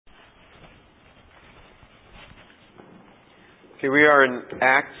Okay, we are in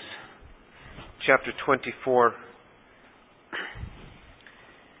Acts chapter 24.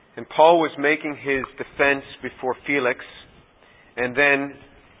 And Paul was making his defense before Felix and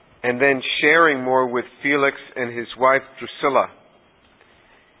then sharing more with Felix and his wife Drusilla.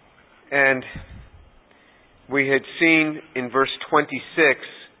 And we had seen in verse 26,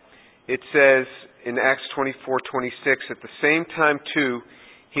 it says in Acts 24:26, at the same time too,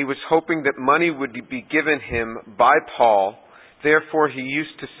 he was hoping that money would be given him by Paul. Therefore, he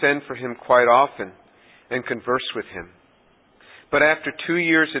used to send for him quite often and converse with him. But after 2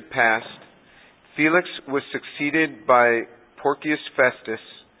 years had passed, Felix was succeeded by Porcius Festus,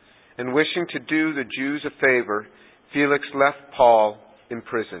 and wishing to do the Jews a favor, Felix left Paul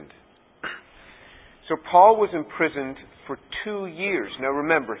imprisoned. So Paul was imprisoned for 2 years. Now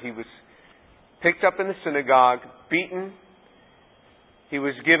remember, he was picked up in the synagogue, beaten. He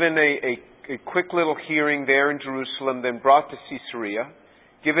was given a quick little hearing there in Jerusalem, then brought to Caesarea,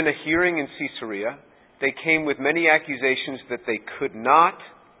 given a hearing in Caesarea. They came with many accusations that they could not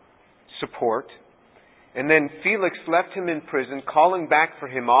support. And then Felix left him in prison, calling back for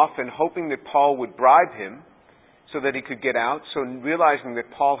him often, hoping that Paul would bribe him so that he could get out. So realizing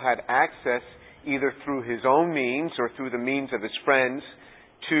that Paul had access, either through his own means or through the means of his friends,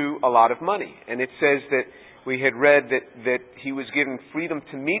 to a lot of money. And it says that we had read that he was given freedom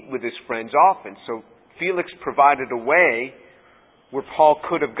to meet with his friends often. So Felix provided a way where Paul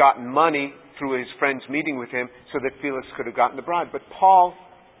could have gotten money through his friends meeting with him so that Felix could have gotten the bribe. But Paul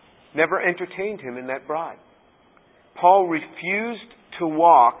never entertained him in that bribe. Paul refused to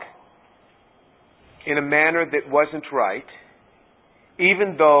walk in a manner that wasn't right,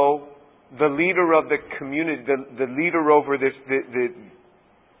 even though the leader of the community, the leader over this,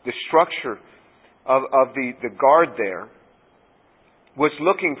 the structure of the guard there, was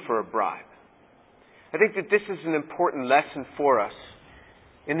looking for a bribe. I think that this is an important lesson for us,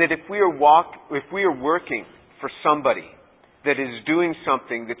 in that if we are working for somebody that is doing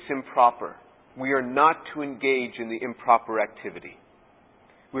something that's improper, we are not to engage in the improper activity.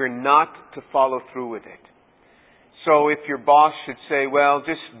 We are not to follow through with it. So if your boss should say, well,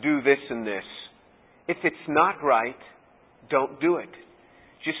 just do this and this, if it's not right, don't do it.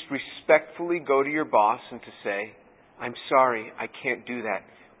 Just respectfully go to your boss and to say, I'm sorry, I can't do that.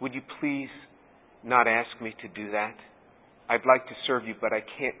 Would you please not ask me to do that? I'd like to serve you, but I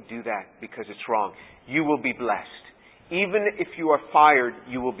can't do that because it's wrong. You will be blessed. Even if you are fired,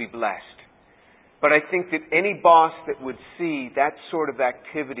 you will be blessed. But I think that any boss that would see that sort of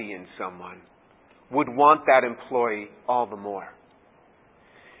activity in someone would want that employee all the more.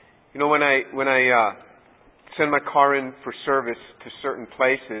 You know, when I send my car in for service to certain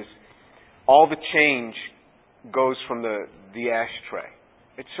places, all the change goes from the ashtray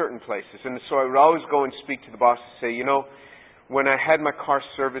at certain places. And so I would always go and speak to the boss and say, you know, when I had my car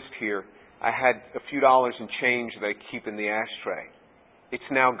serviced here, I had a few dollars in change that I keep in the ashtray. It's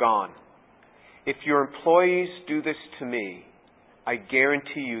now gone. If your employees do this to me, I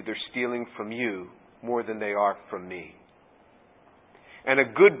guarantee you they're stealing from you more than they are from me. And a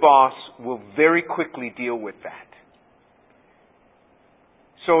good boss will very quickly deal with that.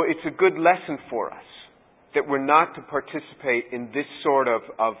 So it's a good lesson for us that we're not to participate in this sort of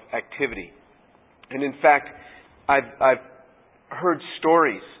activity. And in fact, I've heard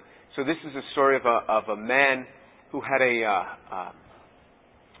stories. So this is a story of a man who had a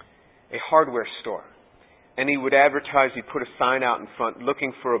hardware store. And he would advertise, he'd put a sign out in front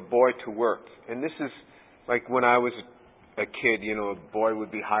looking for a boy to work. And this is like when I was a kid, you know, a boy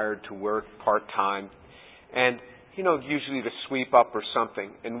would be hired to work part-time. And, you know, usually to sweep up or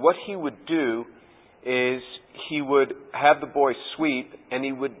something. And what he would do is he would have the boy sweep, and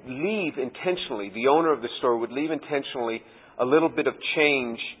he would leave intentionally, the owner of the store would leave intentionally a little bit of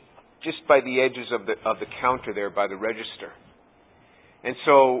change just by the edges of the counter there by the register. And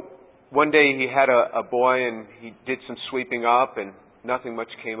so one day he had a boy and he did some sweeping up and nothing much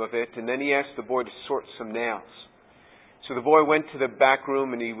came of it. And then he asked the boy to sort some nails. So the boy went to the back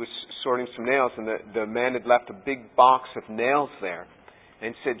room and he was sorting some nails, and the man had left a big box of nails there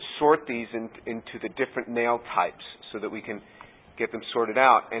and said, sort these into the different nail types so that we can get them sorted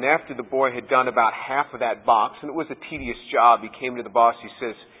out. And after the boy had done about half of that box, and it was a tedious job, he came to the boss, he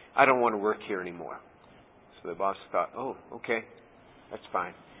says, I don't want to work here anymore. So the boss thought, oh, okay, that's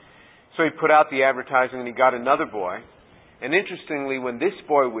fine. So he put out the advertising and he got another boy. And interestingly, when this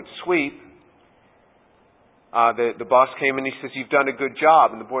boy would sweep, the boss came and he says, you've done a good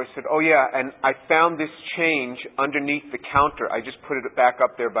job. And the boy said, oh yeah, and I found this change underneath the counter. I just put it back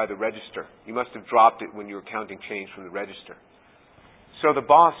up there by the register. You must have dropped it when you were counting change from the register. So the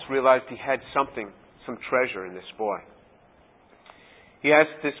boss realized he had some treasure in this boy. he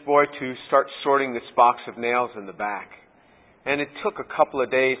asked this boy to start sorting this box of nails in the back. And it took a couple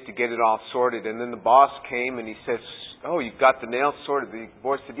of days to get it all sorted. And then the boss came and he says, "Oh, you've got the nails sorted." The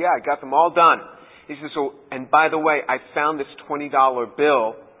boy said, "Yeah, I got them all done." He says, "Oh, and by the way, I found this $20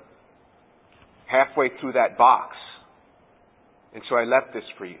 bill halfway through that box. And so I left this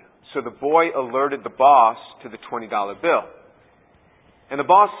for you." So the boy alerted the boss to the $20 bill. And the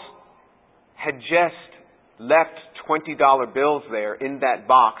boss had just left $20 bills there in that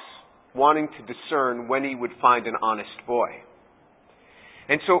box, wanting to discern when he would find an honest boy.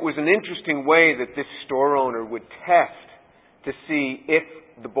 And so it was an interesting way that this store owner would test to see if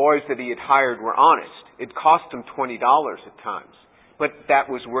the boys that he had hired were honest. It cost him $20 at times, but that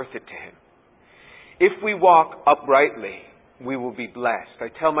was worth it to him. If we walk uprightly, we will be blessed. I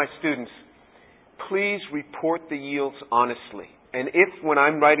tell my students, please report the yields honestly. And if when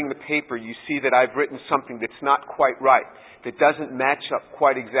I'm writing the paper you see that I've written something that's not quite right, that doesn't match up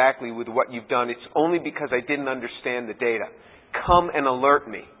quite exactly with what you've done, it's only because I didn't understand the data. Come and alert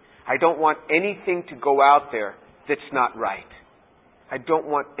me. I don't want anything to go out there that's not right. I don't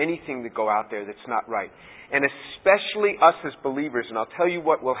want anything to go out there that's not right. And especially us as believers, and I'll tell you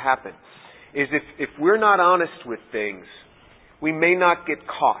what will happen, is if we're not honest with things, we may not get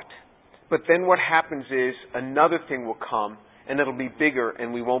caught. But then what happens is another thing will come, and it'll be bigger,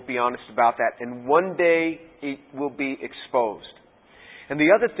 and we won't be honest about that. And one day it will be exposed. And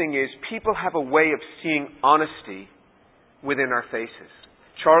the other thing is, people have a way of seeing honesty within our faces.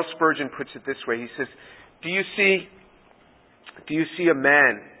 Charles Spurgeon puts it this way. He says, do you see a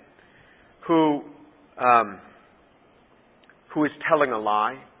man who is telling a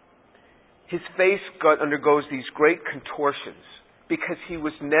lie? His face undergoes these great contortions because he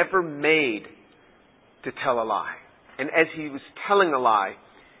was never made to tell a lie. And as he was telling a lie,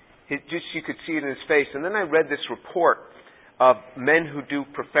 you could see it in his face. And then I read this report of men who do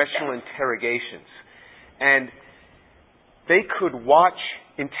professional interrogations. And they could watch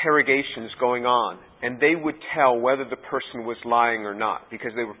interrogations going on, and they would tell whether the person was lying or not,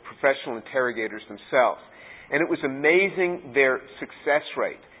 because they were professional interrogators themselves. And it was amazing their success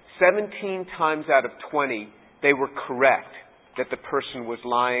rate. 17 times out of 20, they were correct that the person was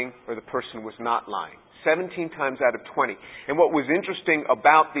lying or the person was not lying. 17 times out of 20. And what was interesting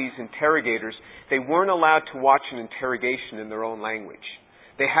about these interrogators, they weren't allowed to watch an interrogation in their own language.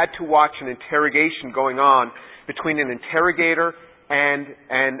 They had to watch an interrogation going on between an interrogator and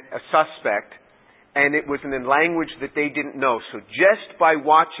a suspect, and it was in a language that they didn't know. So just by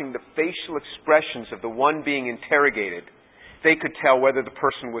watching the facial expressions of the one being interrogated, they could tell whether the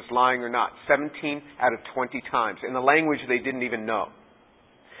person was lying or not. 17 out of 20 times in a language they didn't even know.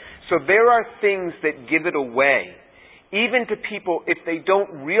 So there are things that give it away. Even to people, if they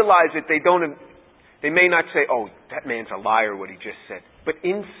don't realize it, they may not say, "Oh, that man's a liar, what he just said." But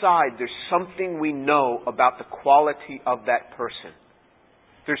inside, there's something we know about the quality of that person.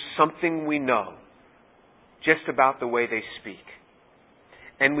 There's something we know just about the way they speak.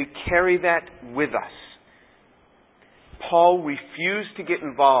 And we carry that with us. Paul refused to get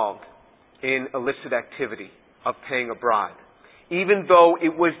involved in illicit activity of paying a bribe, even though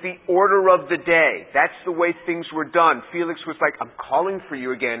it was the order of the day. That's the way things were done. Felix was like, "I'm calling for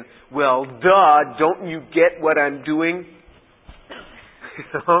you again." "Well, duh, don't you get what I'm doing?"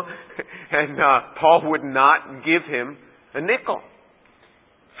 And Paul would not give him a nickel.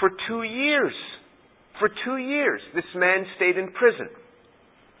 For 2 years. For 2 years, this man stayed in prison.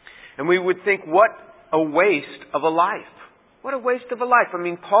 And we would think, what a waste of a life. What a waste of a life. I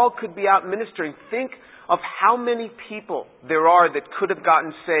mean, Paul could be out ministering. Think of how many people there are that could have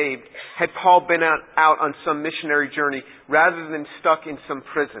gotten saved had Paul been out on some missionary journey rather than stuck in some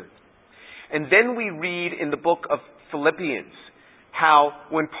prison. And then we read in the book of Philippians how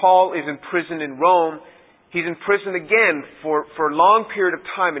when Paul is in prison in Rome, he's in prison again for a long period of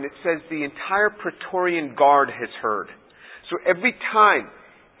time, and it says the entire Praetorian Guard has heard. So every time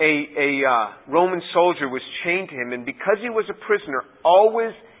a Roman soldier was chained to him, and because he was a prisoner,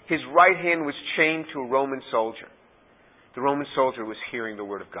 always his right hand was chained to a Roman soldier. The Roman soldier was hearing the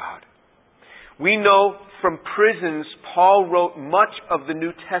Word of God. We know from prisons, Paul wrote much of the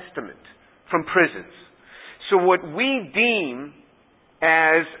New Testament from prisons. So what we deem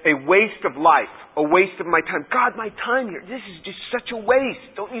as a waste of life, a waste of my time. God, my time here, this is just such a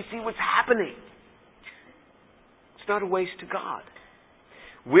waste. Don't you see what's happening? It's not a waste to God.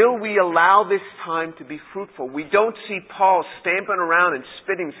 Will we allow this time to be fruitful? We don't see Paul stamping around and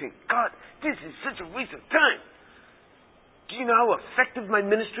spitting, saying, "God, this is such a waste of time. Do you know how effective my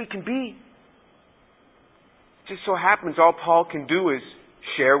ministry can be?" It just so happens all Paul can do is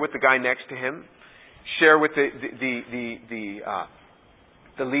share with the guy next to him, share with the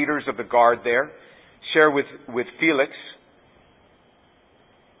the leaders of the guard there, share with Felix.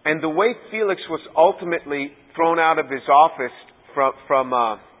 And the way Felix was ultimately thrown out of his office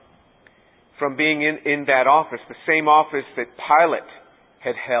from being in that office, the same office that Pilate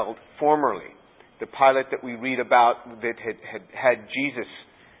had held formerly, the Pilate that we read about that had Jesus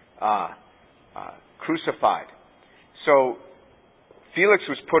crucified. So Felix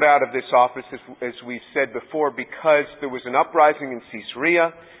was put out of this office, as we've said before, because there was an uprising in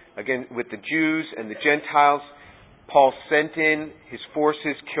Caesarea, again with the Jews and the Gentiles. Paul sent in his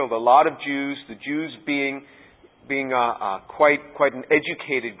forces, killed a lot of Jews. The Jews, being quite an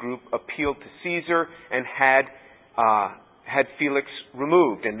educated group, appealed to Caesar and had Felix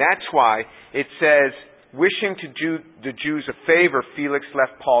removed. And that's why it says, wishing to do the Jews a favor, Felix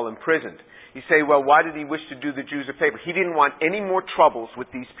left Paul imprisoned. You say, well, why did he wish to do the Jews a favor? He didn't want any more troubles with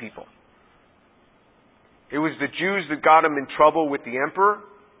these people. It was the Jews that got him in trouble with the emperor.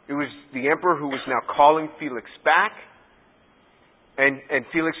 It was the emperor who was now calling Felix back. And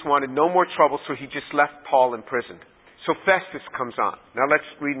Felix wanted no more trouble, so he just left Paul imprisoned. So Festus comes on. Now let's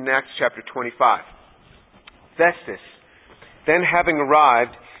read in Acts chapter 25. Festus, then having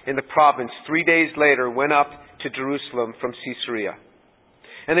arrived in the province 3 days later, went up to Jerusalem from Caesarea.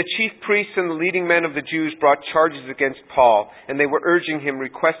 And the chief priests and the leading men of the Jews brought charges against Paul, and they were urging him,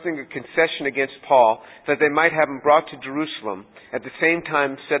 requesting a concession against Paul, that they might have him brought to Jerusalem, at the same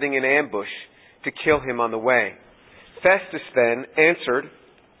time setting an ambush to kill him on the way. Festus then answered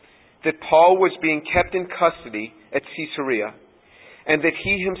that Paul was being kept in custody at Caesarea, and that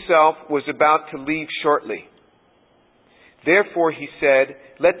he himself was about to leave shortly. Therefore he said,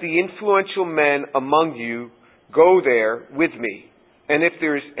 let the influential men among you go there with me, and if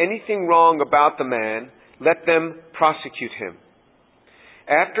there is anything wrong about the man, let them prosecute him.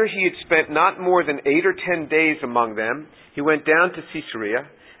 After he had spent not more than 8 or 10 days among them, he went down to Caesarea,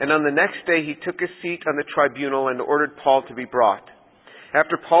 and on the next day he took a seat on the tribunal and ordered Paul to be brought.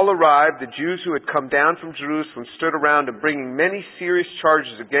 After Paul arrived, the Jews who had come down from Jerusalem stood around him, bringing many serious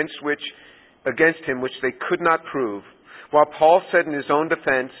charges against him which they could not prove. While Paul said in his own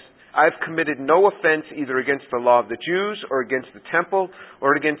defense, I have committed no offense either against the law of the Jews or against the temple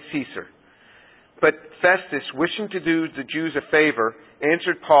or against Caesar. But Festus, wishing to do the Jews a favor,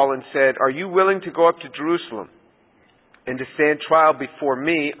 answered Paul and said, are you willing to go up to Jerusalem and to stand trial before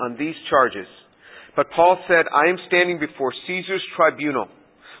me on these charges? But Paul said, I am standing before Caesar's tribunal,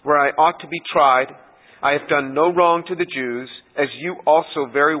 where I ought to be tried. I have done no wrong to the Jews, as you also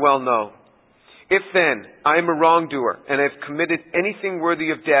very well know. If then I am a wrongdoer and have committed anything worthy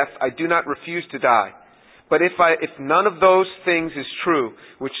of death, I do not refuse to die. But if none of those things is true,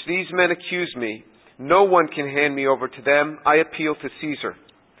 which these men accuse me, no one can hand me over to them. I appeal to Caesar.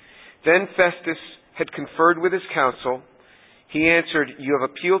 Then Festus had conferred with his council. He answered, you have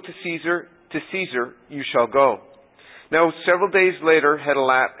appealed to Caesar, you shall go. Now several days had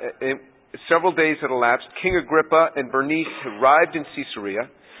elapsed. King Agrippa and Bernice arrived in Caesarea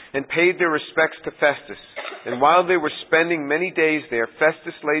and paid their respects to Festus. And while they were spending many days there,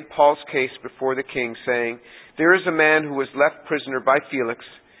 Festus laid Paul's case before the king, saying, there is a man who was left prisoner by Felix,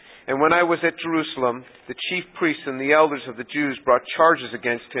 and when I was at Jerusalem, the chief priests and the elders of the Jews brought charges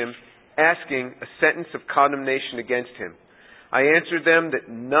against him, asking a sentence of condemnation against him. I answered them that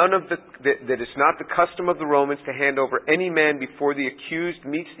that it's not the custom of the Romans to hand over any man before the accused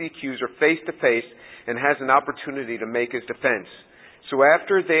meets the accuser face to face and has an opportunity to make his defense. So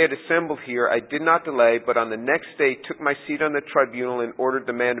after they had assembled here, I did not delay, but on the next day took my seat on the tribunal and ordered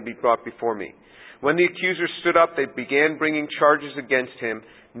the man to be brought before me. When the accusers stood up, they began bringing charges against him,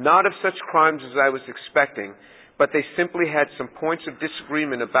 not of such crimes as I was expecting, but they simply had some points of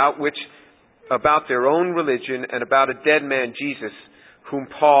disagreement about their own religion and about a dead man, Jesus, whom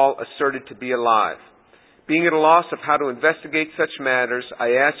Paul asserted to be alive. Being at a loss of how to investigate such matters,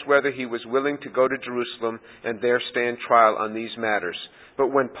 I asked whether he was willing to go to Jerusalem and there stand trial on these matters.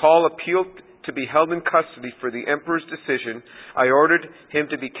 But when Paul appealed to be held in custody for the emperor's decision, I ordered him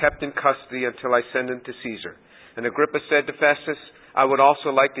to be kept in custody until I send him to Caesar. And Agrippa said to Festus, I would also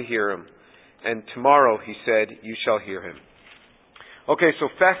like to hear him. And tomorrow, he said, you shall hear him. Okay, so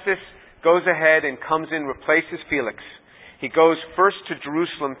Festus goes ahead and comes in, replaces Felix. He goes first to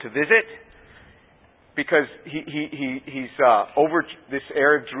Jerusalem to visit, because he's over this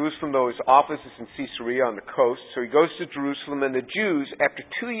area of Jerusalem, though his office is in Caesarea on the coast. So he goes to Jerusalem, and the Jews, after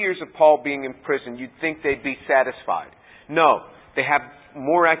 2 years of Paul being in prison, you'd think they'd be satisfied. No, they have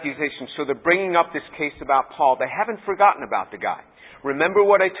more accusations. So they're bringing up this case about Paul. They haven't forgotten about the guy. Remember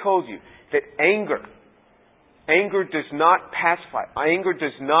what I told you, that anger does not pacify. Anger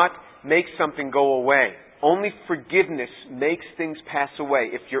does not make something go away. Only forgiveness makes things pass away.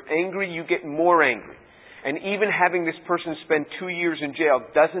 If you're angry, you get more angry. And even having this person spend 2 years in jail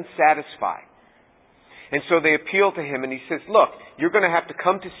doesn't satisfy. And so they appeal to him, and he says, look, you're going to have to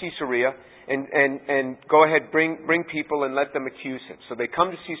come to Caesarea and go ahead, bring people and let them accuse him. So they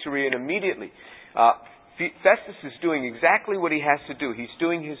come to Caesarea, and immediately Festus is doing exactly what he has to do. He's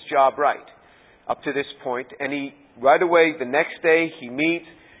doing his job right up to this point. And he, right away, the next day, he meets.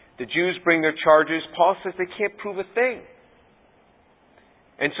 The Jews bring their charges. Paul says they can't prove a thing.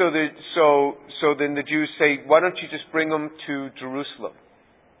 And so then the Jews say, why don't you just bring them to Jerusalem?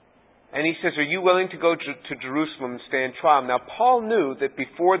 And he says, are you willing to go to Jerusalem and stand trial? Now, Paul knew that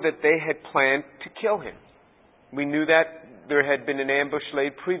before that they had planned to kill him. We knew that there had been an ambush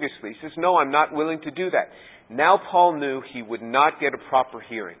laid previously. He says, no, I'm not willing to do that. Now Paul knew he would not get a proper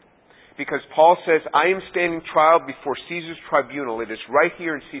hearing. Because Paul says, I am standing trial before Caesar's tribunal. It is right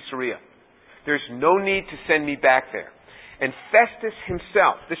here in Caesarea. There's no need to send me back there. And Festus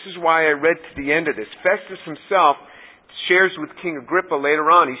himself, this is why I read to the end of this, Festus himself shares with King Agrippa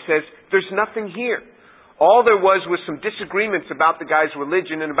later on. He says, there's nothing here. All there was some disagreements about the guy's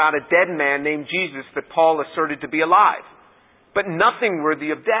religion and about a dead man named Jesus that Paul asserted to be alive. But nothing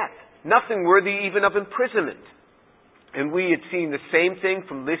worthy of death. Nothing worthy even of imprisonment. And we had seen the same thing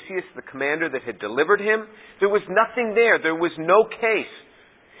from Lysias, the commander that had delivered him. There was nothing there. There was no case.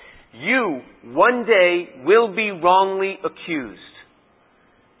 You, one day, will be wrongly accused.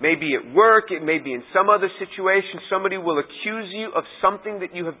 Maybe at work, it may be in some other situation, somebody will accuse you of something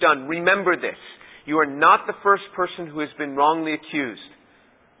that you have done. Remember this. You are not the first person who has been wrongly accused.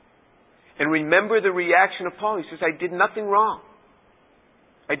 And remember the reaction of Paul. He says, I did nothing wrong.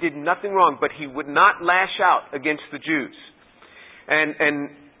 I did nothing wrong. But he would not lash out against the Jews. And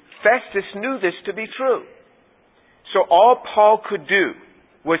Festus knew this to be true. So all Paul could do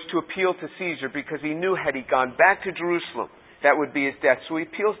was to appeal to Caesar, because he knew had he gone back to Jerusalem, that would be his death. So he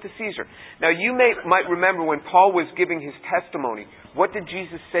appeals to Caesar. Now you might remember when Paul was giving his testimony, what did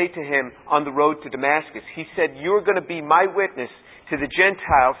Jesus say to him on the road to Damascus? He said, you're going to be my witness to the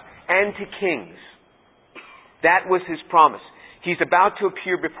Gentiles and to kings. That was his promise. He's about to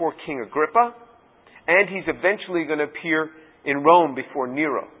appear before King Agrippa, and he's eventually going to appear in Rome before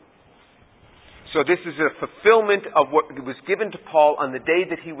Nero. So this is a fulfillment of what was given to Paul on the day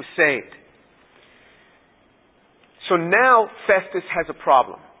that he was saved. So now Festus has a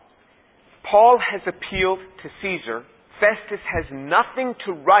problem. Paul has appealed to Caesar. Festus has nothing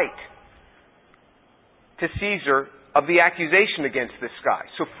to write to Caesar of the accusation against this guy.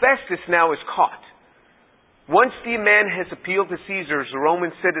 So Festus now is caught. Once the man has appealed to Caesar as a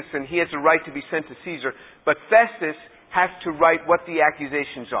Roman citizen, he has a right to be sent to Caesar. But Festus has to write what the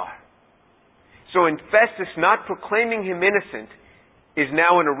accusations are. So in Festus not proclaiming him innocent is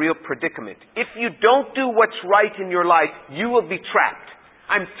now in a real predicament. If you don't do what's right in your life, you will be trapped.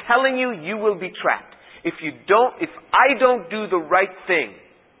 I'm telling you, you will be trapped. If I don't do the right thing,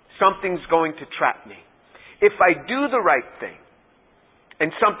 something's going to trap me. If I do the right thing,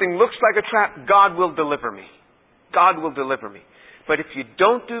 and something looks like a trap, God will deliver me. God will deliver me. But if you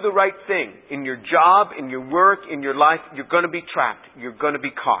don't do the right thing in your job, in your work, in your life, you're going to be trapped. You're going to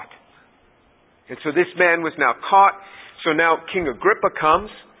be caught. And so this man was now caught. So now King Agrippa comes.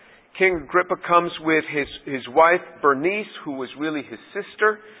 King Agrippa comes with his wife Bernice, who was really his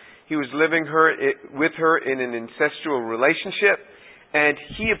sister. He was living with her in an incestual relationship. And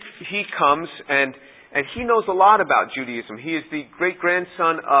he comes and he knows a lot about Judaism. He is the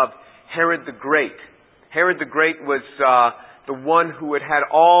great-grandson of Herod the Great. Herod the Great was the one who had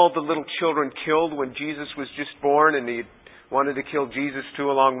all the little children killed when Jesus was just born, and he wanted to kill Jesus too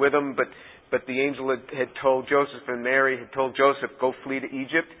along with him, but the angel had told Joseph, and Mary had told Joseph, go flee to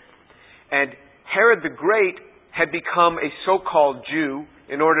Egypt. And Herod the Great had become a so-called Jew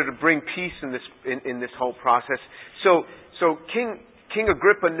in order to bring peace in this whole process. So King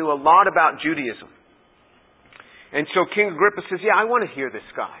Agrippa knew a lot about Judaism. And so King Agrippa says, yeah, I want to hear this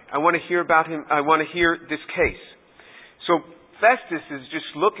guy. I want to hear about him. I want to hear this case. So Festus is just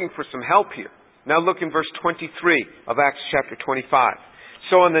looking for some help here. Now look in verse 23 of Acts chapter 25.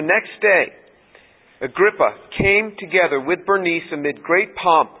 So on the next day, Agrippa came together with Bernice amid great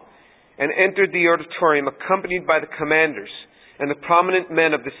pomp and entered the auditorium accompanied by the commanders and the prominent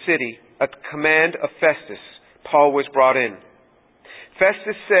men of the city. At the command of Festus, Paul was brought in.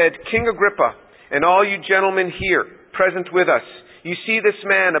 Festus said, King Agrippa, and all you gentlemen here present with us, you see this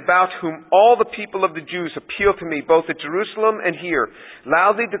man about whom all the people of the Jews appeal to me, both at Jerusalem and here,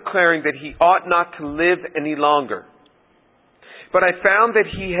 loudly declaring that he ought not to live any longer. But I found that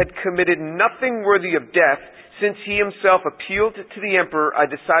he had committed nothing worthy of death, Since he himself appealed to the emperor, I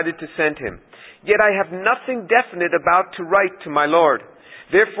decided to send him. Yet I have nothing definite about to write to my lord.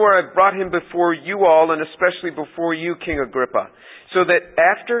 Therefore I have brought him before you all, and especially before you, King Agrippa, so that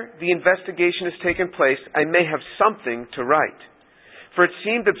after the investigation has taken place, I may have something to write. For it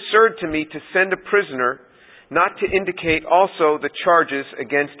seemed absurd to me to send a prisoner, not to indicate also the charges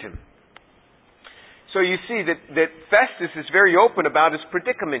against him. So you see that Festus is very open about his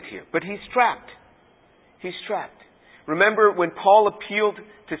predicament here, but he's trapped. He's trapped. Remember when Paul appealed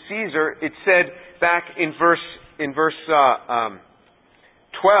to Caesar, it said back in verse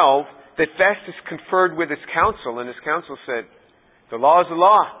 12 that Festus conferred with his council, and his council said, "The law is the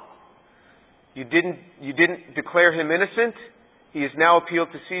law. You didn't declare him innocent. He has now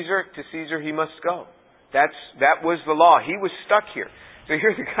appealed to Caesar. To Caesar he must go." That was the law. He was stuck here. So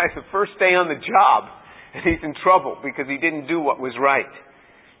here's the guy, the first day on the job, and he's in trouble because he didn't do what was right.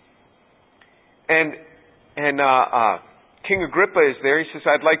 And King Agrippa is there. He says,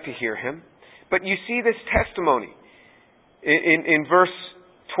 "I'd like to hear him." But you see this testimony in verse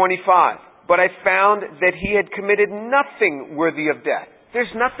 25. "But I found that he had committed nothing worthy of death."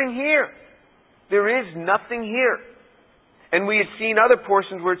 There's nothing here. There is nothing here. And we had seen other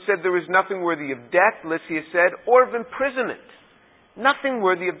portions where it said there was nothing worthy of death, Lysias said, or of imprisonment. Nothing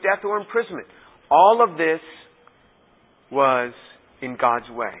worthy of death or imprisonment. All of this was in God's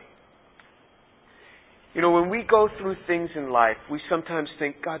way. You know, when we go through things in life, we sometimes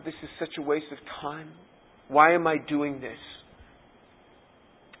think, "God, this is such a waste of time. Why am I doing this?"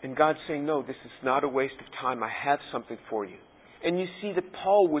 And God's saying, "No, this is not a waste of time. I have something for you." And you see that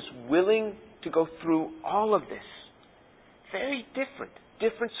Paul was willing to go through all of this. Very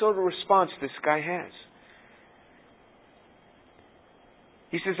different sort of response this guy has.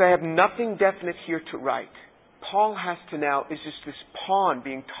 He says, "I have nothing definite here to write." Paul is just this pawn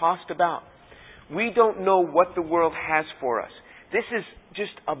being tossed about. We don't know what the world has for us. This is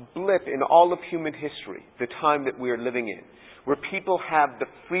just a blip in all of human history, the time that we are living in, where people have the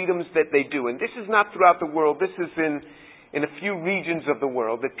freedoms that they do. And this is not throughout the world. This is in a few regions of the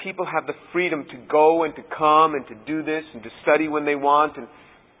world that people have the freedom to go and to come and to do this and to study when they want. And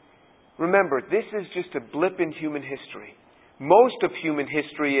remember, this is just a blip in human history. Most of human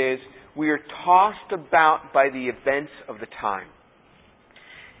history is we are tossed about by the events of the time.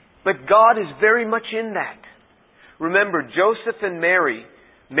 But God is very much in that. Remember, Joseph and Mary.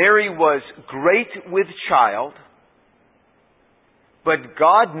 Mary was great with child, but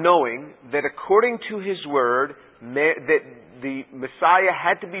God, knowing that according to His word, that the Messiah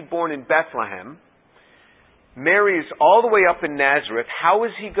had to be born in Bethlehem, Mary is all the way up in Nazareth. How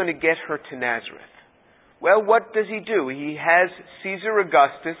is He going to get her to Nazareth? Well, what does He do? He has Caesar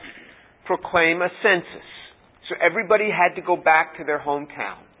Augustus proclaim a census. So everybody had to go back to their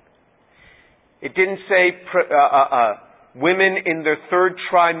hometown. It didn't say women in their third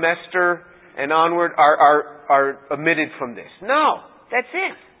trimester and onward are omitted from this. No, that's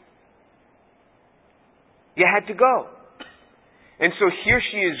it. You had to go. And so here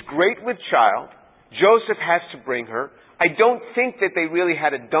she is, great with child. Joseph has to bring her. I don't think that they really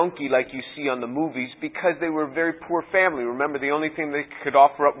had a donkey like you see on the movies because they were a very poor family. Remember, the only thing they could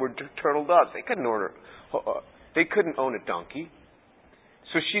offer up were turtle doves. They couldn't own a donkey.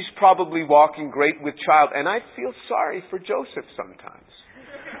 So she's probably walking great with child. And I feel sorry for Joseph sometimes.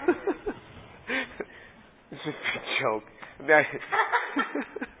 It's a big joke.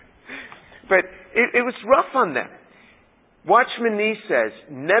 But it was rough on them. Watchman Nee says,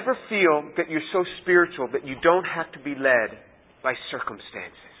 "Never feel that you're so spiritual that you don't have to be led by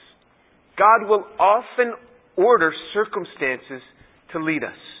circumstances." God will often order circumstances to lead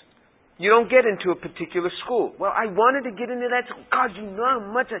us. You don't get into a particular school. "Well, I wanted to get into that school." "God, you know how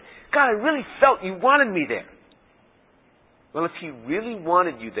much God, I really felt you wanted me there." Well, if He really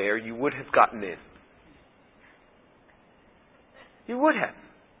wanted you there, you would have gotten in. You would have.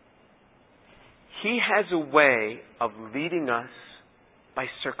 He has a way of leading us by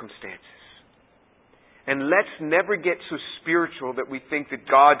circumstances. And let's never get so spiritual that we think that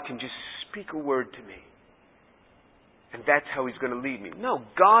God can just speak a word to me. And that's how He's going to lead me. No,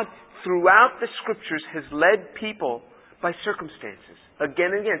 God, throughout the Scriptures, has led people by circumstances.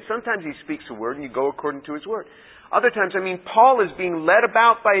 Again and again. Sometimes He speaks a word and you go according to His word. Other times, Paul is being led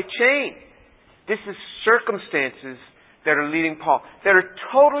about by a chain. This is circumstances that are leading Paul, that are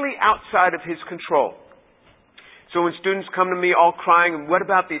totally outside of his control. So when students come to me all crying, "What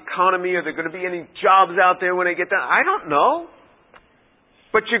about the economy? Are there going to be any jobs out there when I get done?" I don't know.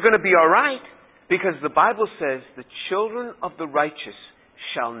 But you're going to be all right. Because the Bible says, "The children of the righteous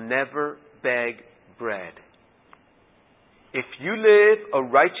shall never beg bread." If you live a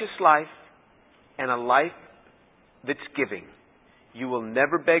righteous life and a life that's giving. You will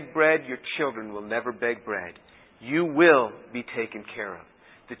never beg bread. Your children will never beg bread. You will be taken care of.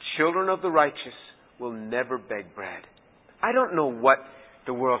 The children of the righteous will never beg bread. I don't know what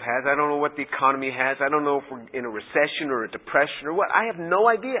the world has. I don't know what the economy has. I don't know if we're in a recession or a depression or what. I have no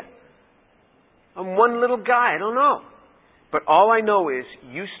idea. I'm one little guy. I don't know. But all I know is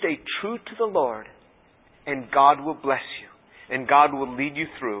you stay true to the Lord and God will bless you. And God will lead you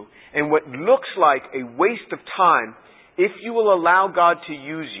through. And what looks like a waste of time, if you will allow God to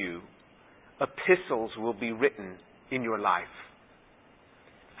use you, epistles will be written in your life.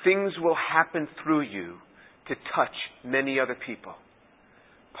 Things will happen through you to touch many other people.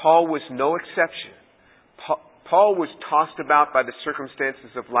 Paul was no exception. Paul was tossed about by the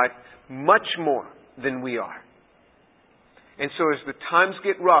circumstances of life much more than we are. And so as the times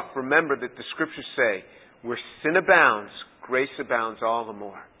get rough, remember that the Scriptures say, where sin abounds, grace abounds all the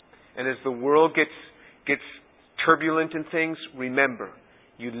more. And as the world gets turbulent in things, remember,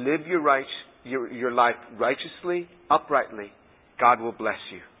 you live your life righteously, uprightly, God will bless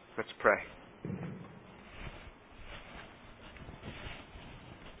you. Let's pray.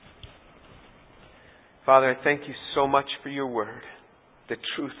 Father, I thank you so much for your word, the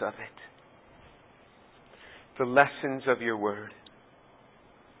truth of it, the lessons of your word.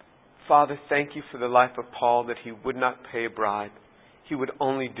 Father, thank you for the life of Paul, that he would not pay a bribe. He would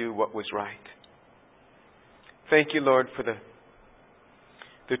only do what was right. Thank you, Lord, for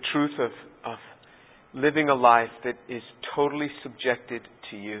the truth of living a life that is totally subjected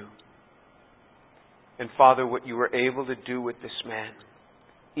to you. And Father, what you were able to do with this man,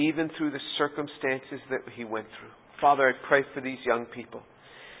 even through the circumstances that he went through. Father, I pray for these young people,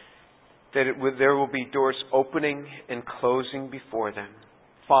 that there will be doors opening and closing before them.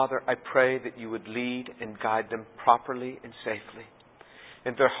 Father, I pray that you would lead and guide them properly and safely,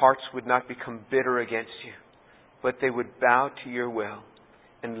 and their hearts would not become bitter against you, but they would bow to your will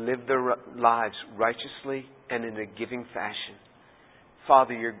and live their lives righteously and in a giving fashion.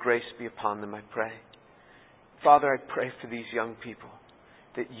 Father, your grace be upon them, I pray. Father, I pray for these young people,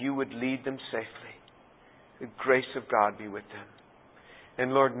 that you would lead them safely. The grace of God be with them.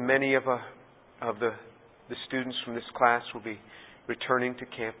 And Lord, many of the students from this class will be returning to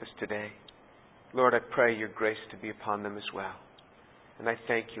campus today. Lord, I pray your grace to be upon them as well. And I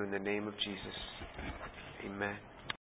thank you in the name of Jesus. Amen.